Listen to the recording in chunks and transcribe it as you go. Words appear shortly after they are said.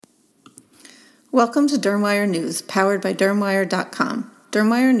Welcome to DermWire News, powered by DermWire.com.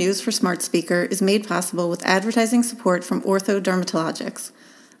 DermWire News for Smart Speaker is made possible with advertising support from Ortho Dermatologics.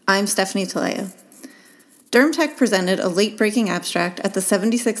 I'm Stephanie Talea. DermTech presented a late-breaking abstract at the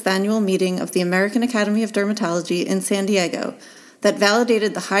 76th annual meeting of the American Academy of Dermatology in San Diego that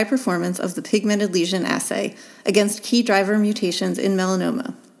validated the high performance of the pigmented lesion assay against key driver mutations in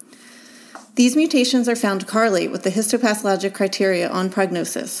melanoma. These mutations are found to correlate with the histopathologic criteria on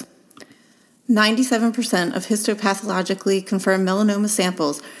prognosis. 97% of histopathologically confirmed melanoma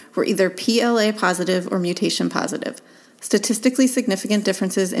samples were either PLA positive or mutation positive. Statistically significant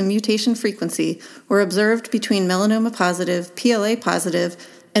differences in mutation frequency were observed between melanoma positive, PLA positive,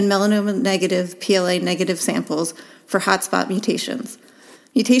 and melanoma negative, PLA negative samples for hotspot mutations.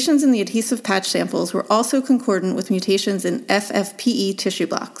 Mutations in the adhesive patch samples were also concordant with mutations in FFPE tissue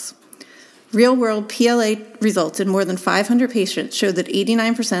blocks. Real-world PLA results in more than 500 patients showed that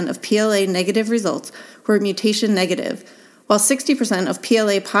 89% of PLA negative results were mutation negative, while 60% of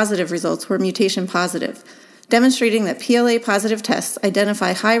PLA positive results were mutation positive, demonstrating that PLA positive tests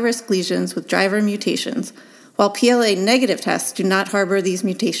identify high-risk lesions with driver mutations, while PLA negative tests do not harbor these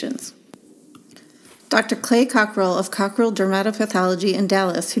mutations. Dr. Clay Cockrell of Cockrell Dermatopathology in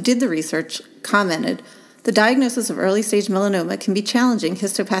Dallas, who did the research, commented, "The diagnosis of early-stage melanoma can be challenging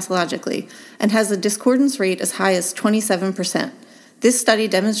histopathologically and has a discordance rate as high as 27%. This study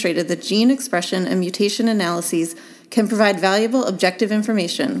demonstrated that gene expression and mutation analyses can provide valuable objective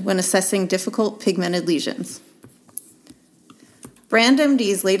information when assessing difficult pigmented lesions."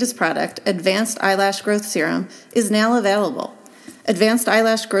 BrandMD's latest product, Advanced Eyelash Growth Serum, is now available. Advanced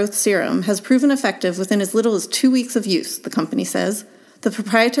Eyelash Growth Serum has proven effective within as little as 2 weeks of use, the company says. The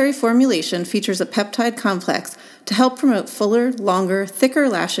proprietary formulation features a peptide complex to help promote fuller, longer, thicker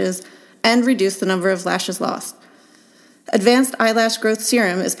lashes and reduce the number of lashes lost. Advanced Eyelash Growth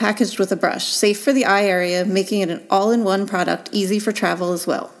Serum is packaged with a brush, safe for the eye area, making it an all-in-one product easy for travel as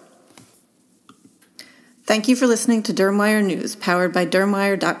well. Thank you for listening to DermWire News, powered by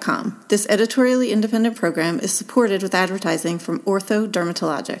DermWire.com. This editorially independent program is supported with advertising from Ortho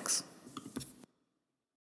Dermatologics.